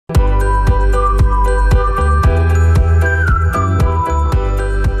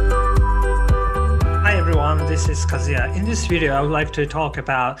is Kazuya. In this video, I would like to talk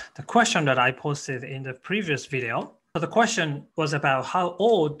about the question that I posted in the previous video. So the question was about how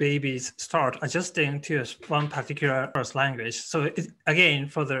old babies start adjusting to one particular first language. So again,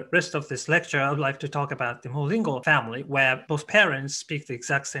 for the rest of this lecture, I would like to talk about the monolingual family where both parents speak the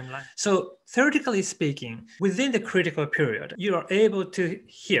exact same language. So theoretically speaking, within the critical period, you are able to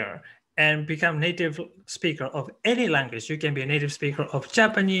hear and become native speaker of any language. You can be a native speaker of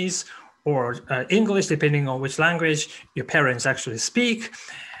Japanese or English, depending on which language your parents actually speak.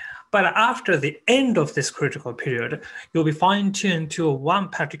 But after the end of this critical period, you'll be fine-tuned to one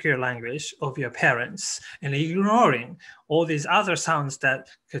particular language of your parents and ignoring all these other sounds that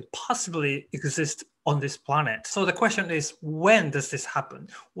could possibly exist on this planet. So the question is, when does this happen?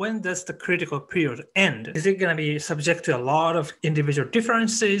 When does the critical period end? Is it going to be subject to a lot of individual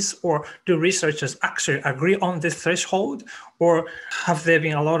differences, or do researchers actually agree on this threshold? Or have there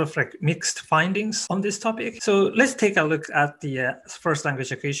been a lot of mixed findings on this topic? So let's take a look at the first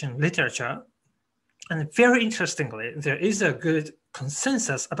language acquisition literature. And very interestingly, there is a good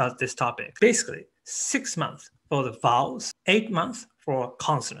consensus about this topic. Basically, 6 months for the vowels, 8 months for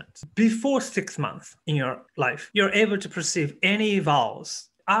consonants. Before 6 months in your life, you're able to perceive any vowels.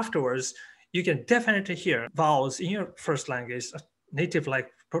 Afterwards, you can definitely hear vowels in your first language, native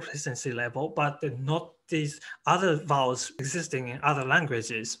proficiency level, but not these other vowels existing in other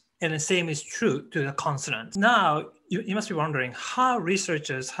languages. And the same is true to the consonants. Now, you must be wondering how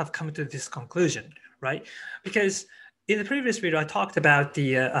researchers have come to this conclusion, right? Because in the previous video, I talked about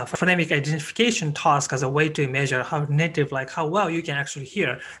the phonemic identification task as a way to measure how native, how well you can actually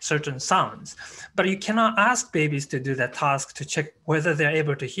hear certain sounds. But you cannot ask babies to do that task to check whether they're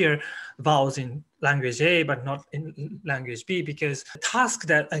able to hear vowels in language A, but not in language B, because the task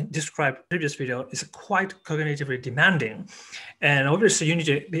that I described in the previous video is quite cognitively demanding. And obviously you need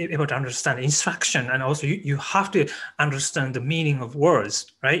to be able to understand instruction, and also you have to understand the meaning of words,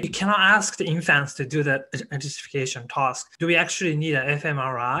 right? You cannot ask the infants to do that identification task. Do we actually need an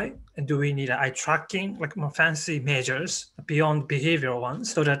fMRI? And do we need eye tracking, more fancy measures beyond behavioral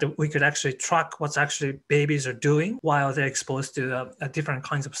ones, so that we could actually track what's actually babies are doing while they're exposed to different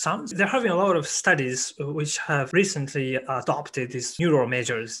kinds of sounds? They're having a lot of studies which have recently adopted these neural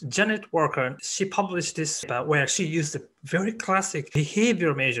measures. Janet Walker, she published this where she used the very classic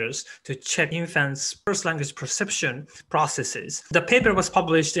behavior measures to check infants' first language perception processes. The paper was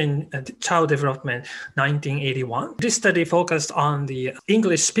published in Child Development 1981. This study focused on the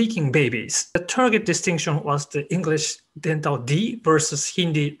English-speaking babies. The target distinction was the English dental D versus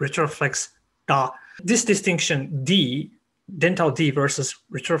Hindi retroflex da. This distinction D, dental D versus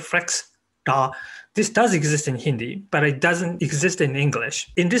retroflex da, this does exist in Hindi, but it doesn't exist in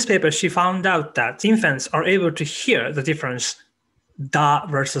English. In this paper, she found out that infants are able to hear the difference da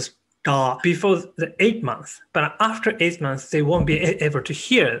versus da before the 8th month, but after 8th month, they won't be able to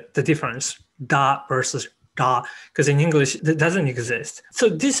hear the difference da versus da, because in English, it doesn't exist. So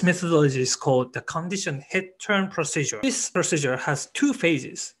this methodology is called the conditioned head turn procedure. This procedure has 2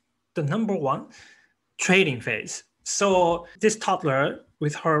 phases. The number 1, training phase. So this toddler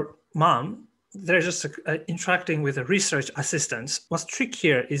with her mom, they're just interacting with the research assistants. What's tricky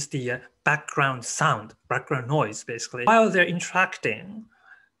here is the background sound, background noise, basically. While they're interacting,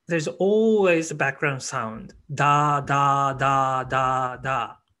 there's always a background sound. Da, da, da, da,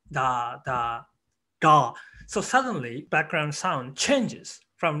 da, da, da, da. So suddenly, background sound changes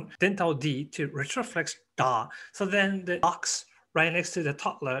from dental D to retroflex da. So then the box right next to the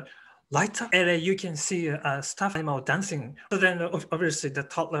toddler lights up, and you can see a stuffed animal dancing. So then obviously the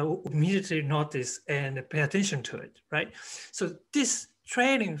toddler will immediately notice and pay attention to it, right? So this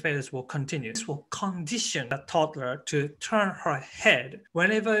training phase will continue. This will condition the toddler to turn her head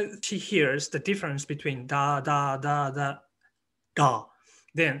whenever she hears the difference between da, da, da, da, da.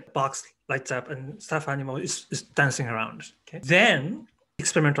 Then box lights up and stuffed animal is dancing around. Okay? Then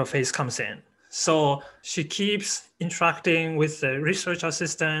experimental phase comes in. So she keeps interacting with the research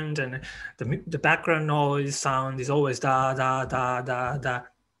assistant, and the background noise sound is always da, da, da, da, da,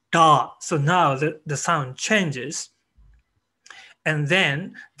 da. So now the sound changes. And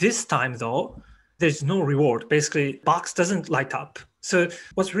then this time though, there's no reward. Basically, box doesn't light up. So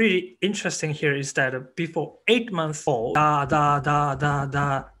what's really interesting here is that before 8 months old, da, da, da, da,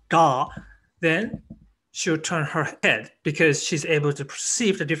 da, da, then she'll turn her head because she's able to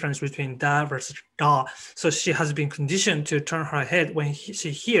perceive the difference between da versus da. So she has been conditioned to turn her head when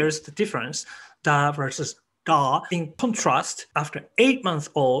she hears the difference, da versus da. In contrast, after 8 months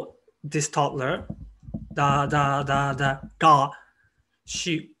old, this toddler, da, da, da, da, da,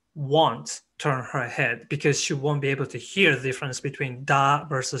 she won't turn her head because she won't be able to hear the difference between da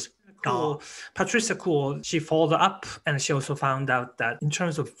versus Patricia Kuhl, she followed up and she also found out that in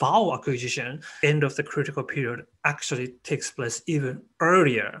terms of vowel acquisition, end of the critical period actually takes place even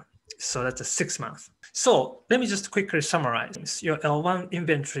earlier. So that's a 6 month. So let me just quickly summarize. Your L1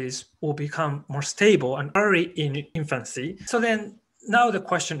 inventories will become more stable and early in infancy. So then now the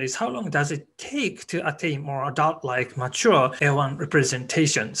question is, how long does it take to attain more adult-like mature L1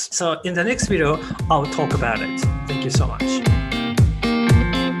 representations? So in the next video, I'll talk about it. Thank you so much.